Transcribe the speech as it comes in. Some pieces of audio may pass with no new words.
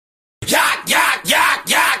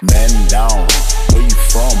Man down, where you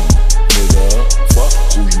from, nigga? Fuck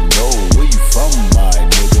who you know, where you from, my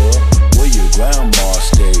nigga? Where your grandma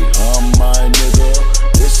stay, my nigga?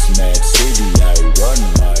 This mad city I run,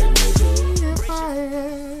 my nigga. If I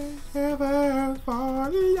ever fall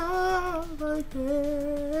in love again,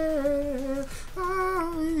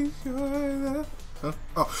 I'll be sure that...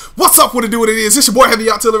 Oh. What's up, what it do, what it is? It's your boy Heavy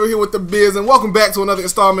Out over here with the biz, and welcome back to another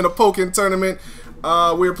installment of Pokken Tournament.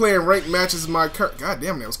 We're playing ranked matches. My current... God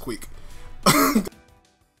damn, that was quick. It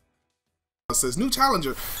says new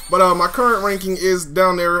challenger, but my current ranking is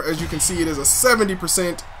down there. As you can see, it is a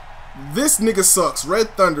 70%. This nigga sucks. Red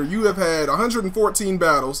Thunder, you have had 114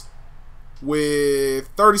 battles with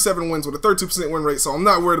 37 wins with a 32% win rate, so I'm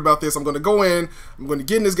not worried about this. I'm going to go in, I'm going to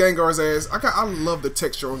get in this Gengar's ass. I love the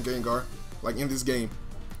texture on Gengar, like in this game.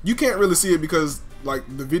 You can't really see it because like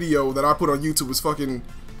the video that I put on YouTube is fucking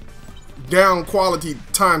down quality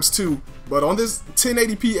 ×2, but on this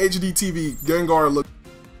 1080p HD TV, Gengar look.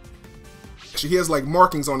 He has like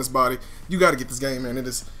markings on his body. You got to get this game, man. It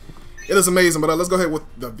is amazing. But let's go ahead with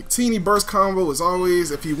the Victini burst combo as always.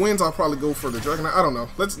 If he wins, I'll probably go for the Dragonite. I don't know.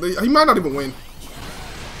 He might not even win.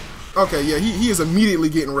 Okay, yeah, he is immediately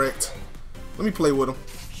getting wrecked. Let me play with him.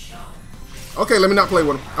 Okay, let me not play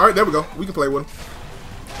with him. All right, there we go. We can play with him.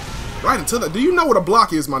 Right into that. Do you know what a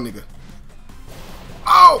block is, my nigga?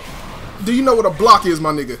 Oh! Do you know what a block is,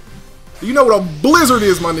 my nigga? Do you know what a blizzard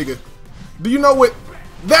is, my nigga? Do you know what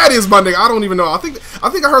that is, my nigga? I don't even know. I think I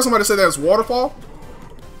heard somebody say that it's waterfall.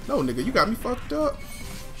 No, nigga, you got me fucked up.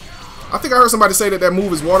 I think I heard somebody say that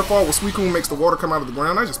move is waterfall, where Suicune makes the water come out of the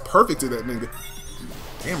ground. I just perfected that nigga.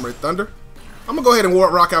 Damn, Red Thunder. I'm gonna go ahead and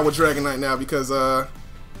rock out with Dragonite now because I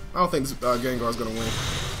don't think Gengar's gonna win.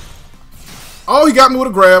 Oh, he got me with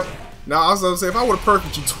a grab. Now I was gonna say if I would have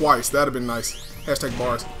perfected you twice, that'd have been nice. Hashtag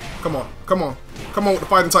bars. Come on, come on, come on with the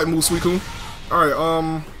fighting type move, Suicune. All right,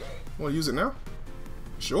 wanna use it now?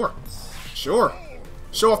 Sure, sure.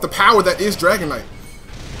 Show off the power that is Dragonite.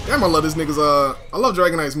 Damn, I love this nigga's, I love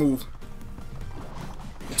Dragonite's move.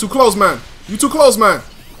 You're too close, man. You too close, man.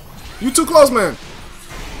 You too close, man.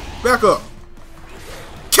 Back up.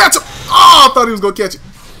 Catch him! Oh, I thought he was gonna catch it.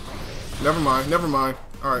 Never mind, never mind.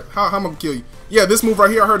 Alright, how am I gonna kill you? Yeah, this move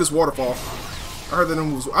right here, I heard it's waterfall. I heard that it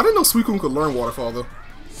moves. I didn't know Suicune could learn waterfall, though.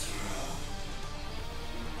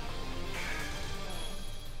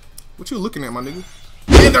 What you looking at, my nigga?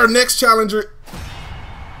 And our next challenger...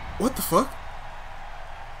 What the fuck?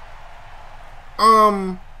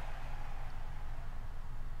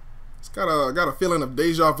 It's got a feeling of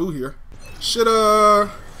deja vu here. Should I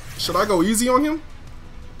go easy on him?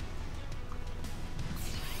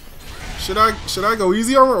 Should I go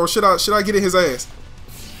easy on him, or should I get in his ass?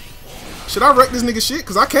 Should I wreck this nigga shit?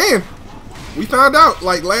 Cause I can. We found out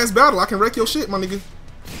like last battle I can wreck your shit, my nigga.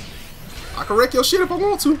 I can wreck your shit if I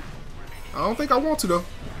want to. I don't think I want to though.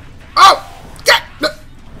 Oh! God!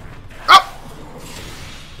 Oh!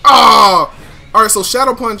 Oh! Alright, so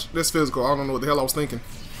Shadow Punch, that's physical. I don't know what the hell I was thinking.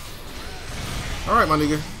 Alright, my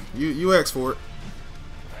nigga. You asked for it.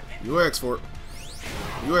 You asked for it.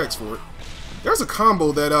 You asked for it. There's a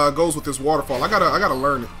combo that goes with this waterfall. I gotta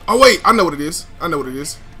learn it. Oh wait, I know what it is. I know what it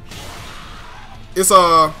is.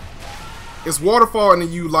 It's waterfall and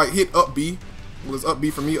then you like hit up B. Well, it's up B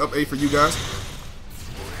for me, up A for you guys.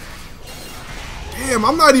 Damn,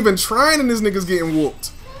 I'm not even trying and this nigga's getting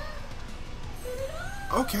whooped.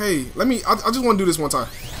 Okay, let me. I just want to do this one time.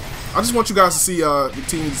 I just want you guys to see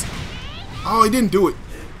Victini's. Oh, he didn't do it.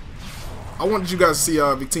 I wanted you guys to see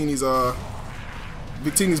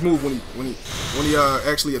Victini's move when he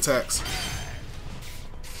actually attacks.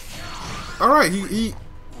 All right, he.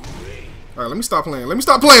 All right, let me stop playing. Let me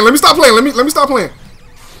stop playing. Let me stop playing. Let me stop playing.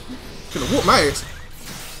 Gonna whoop my ass.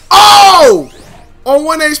 Oh, on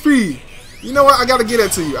 1 HP. You know what? I gotta get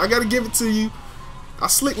that to you. I gotta give it to you. I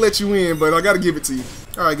slick let you in, but I gotta give it to you.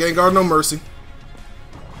 Alright, Gengar, no mercy.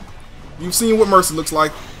 You've seen what mercy looks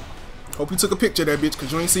like. Hope you took a picture of that bitch,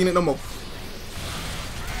 because you ain't seen it no more.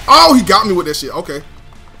 Oh, he got me with that shit. Okay.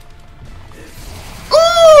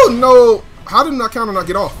 Oh, no. How did my counter not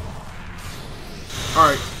get off?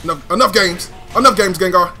 Alright, enough games. Enough games,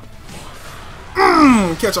 Gengar.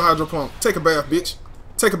 Catch a Hydro Pump. Take a bath, bitch.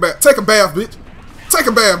 Take a bath. Take a bath, bitch. Take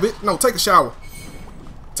a bath, bitch. No, take a shower.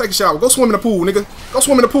 Take a shower. Go swim in the pool, nigga. Go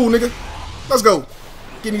swim in the pool, nigga. Let's go.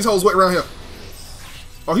 Getting these hoes wet around here.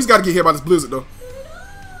 Oh, he's got to get hit by this blizzard, though.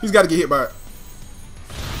 He's got to get hit by it.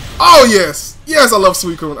 Oh, yes. Yes, I love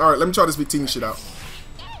Suicune. All right, let me try this Victini shit out.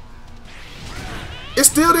 It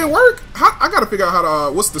still didn't work? I got to figure out how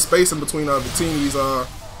to... what's the space in between Victini's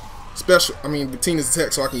Victini's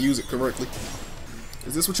attack so I can use it correctly.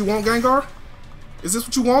 Is this what you want, Gengar? Is this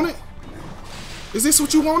what you wanted? Is this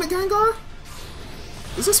what you wanted, Gengar?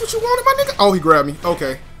 Is this what you wanted, my nigga? Oh, he grabbed me.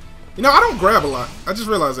 Okay. You know, I don't grab a lot. I just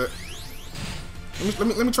realized that.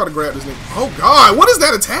 Let me try to grab this nigga. Oh God, what is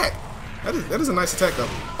that attack? That is a nice attack though.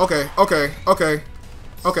 Okay.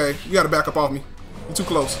 You gotta back up off me. You're too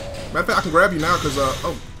close. Matter of fact, I can grab you now because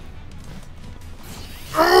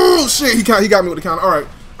oh shit, he got me with the counter. All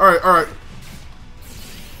right.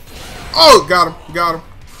 Oh, got him.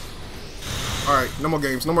 All right, no more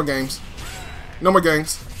games.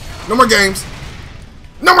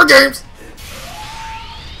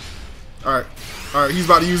 All right, he's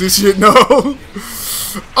about to use this shit. No.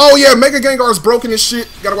 Oh yeah, Mega Gengar is broken as shit.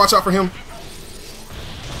 Gotta watch out for him.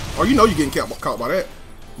 Oh, you know you're getting caught by that.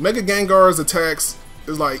 Mega Gengar's attacks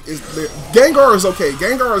is like Gengar is okay.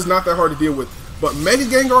 Gengar is not that hard to deal with, but Mega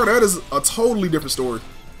Gengar, that is a totally different story.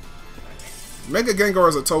 Mega Gengar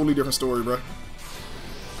is a totally different story, bro.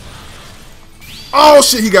 Oh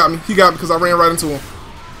shit, he got me because I ran right into him.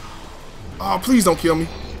 Oh, please don't kill me.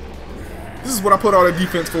 This is what I put all that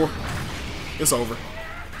defense for. It's over.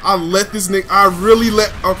 I let this nigga. I really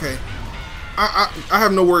let. Okay. I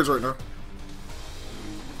have no words right now.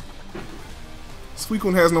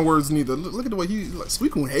 Suicune has no words neither. Look at the way he like.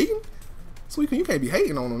 Suicune hating. Suicune, you can't be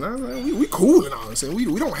hating on him now. We cool and all I'm saying. We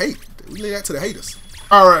don't hate. We lay that to the haters.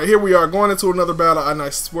 All right, here we are going into another battle, and I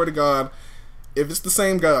swear to God, if it's the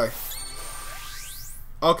same guy.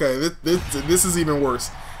 Okay, this is even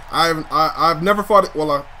worse. I've never fought it.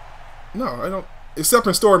 Well, no, I don't. Except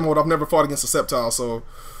in story mode, I've never fought against a Sceptile, so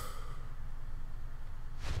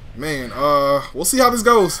man, we'll see how this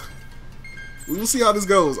goes. We will see how this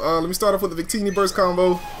goes. Let me start off with the Victini Burst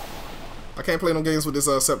combo. I can't play no games with this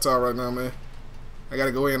Sceptile right now, man. I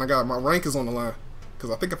gotta go in. My rank is on the line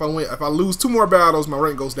because I think if I lose 2 more battles, my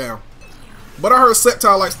rank goes down. But I heard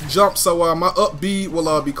Sceptile likes to jump, so my up B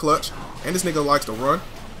will be clutch, and this nigga likes to run.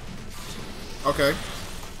 Okay.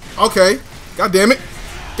 God damn it.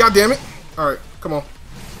 All right. Come on.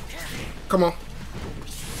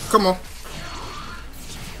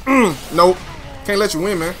 Nope. Can't let you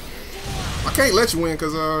win, man. I can't let you win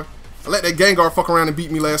because I let that Gengar fuck around and beat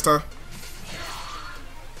me last time.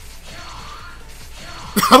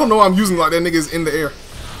 I don't know why I'm using like that nigga's in the air.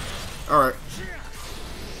 Alright,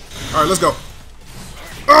 let's go.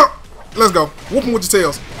 Let's go. Whoop him with your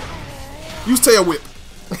tails. Use tail whip.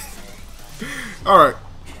 Alright.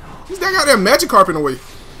 He's that goddamn Magikarp in the way.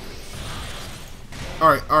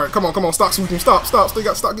 Alright, come on, stop sweeping, stop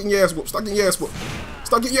getting your ass whooped, stop getting your ass whooped.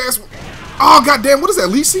 Oh, goddamn, what is that,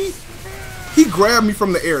 Lee Seed? He grabbed me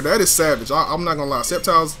from the air, that is savage, I'm not gonna lie,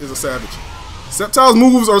 Sceptiles is a savage. Sceptile's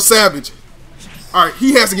moves are savage. Alright,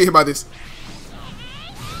 he has to get hit by this.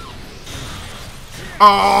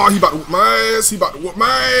 Oh, he about to whoop my ass,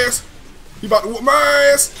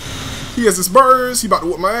 He has this burst, he about to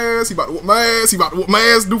whoop my ass, Do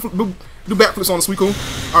backflips on the Suicune.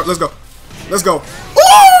 Alright, let's go.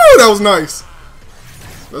 Ooh, that was nice.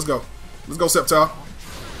 Let's go, Sceptile.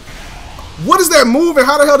 What is that move and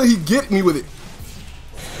how the hell did he get me with it?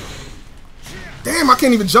 Damn, I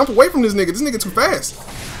can't even jump away from this nigga. This nigga too fast.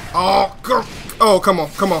 Oh, come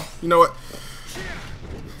on. You know what?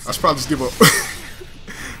 I should probably just give up.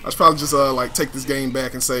 I should probably just like take this game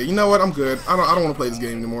back and say, you know what? I'm good. I don't want to play this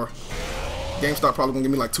game anymore. GameStop probably gonna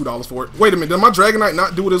give me like $2 for it. Wait a minute, did my Dragonite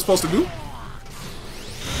not do what it's supposed to do?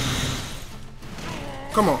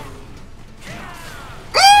 Come on.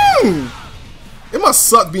 It must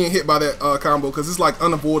suck being hit by that combo because it's like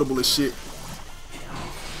unavoidable as shit.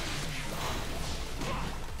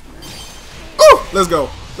 Oh, let's go.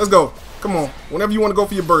 Come on. Whenever you want to go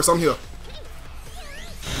for your burst, I'm here.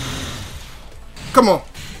 Come on.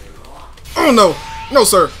 Oh no. No,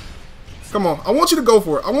 sir. Come on. I want you to go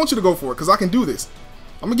for it. Because I can do this.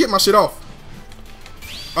 I'm going to get my shit off.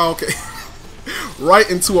 Oh, okay. Right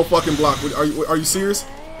into a fucking block. Are you serious?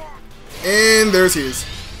 And there's his.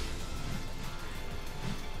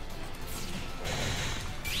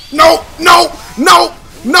 No,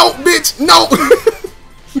 bitch, no.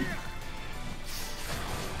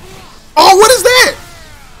 Oh, what is that?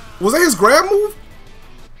 Was that his grab move?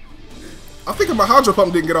 I think if my Hydro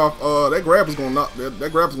Pump didn't get off, that grab was gonna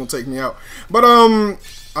that grab was gonna take me out. But I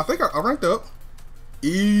think I ranked up.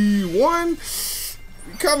 E1.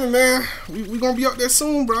 Coming, man. We gonna be up there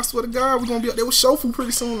soon, bro. I swear to God, we gonna be up there with Shofu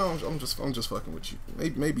pretty soon. No, I'm just fucking with you.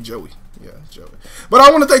 Maybe Joey. Yeah, Joey. But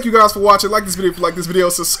I want to thank you guys for watching. Like this video if you like this video.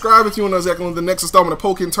 Subscribe if you want to know exactly when the next installment of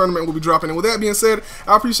Pokken tournament will be dropping. And with that being said,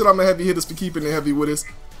 I appreciate all my heavy hitters for keeping it heavy with us.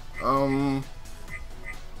 That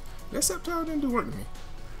Sceptile didn't do work to me.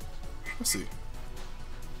 Let's see.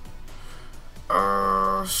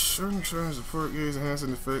 Certain terms of support gaze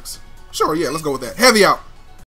enhancing effects. Sure, yeah, let's go with that. Heavy out.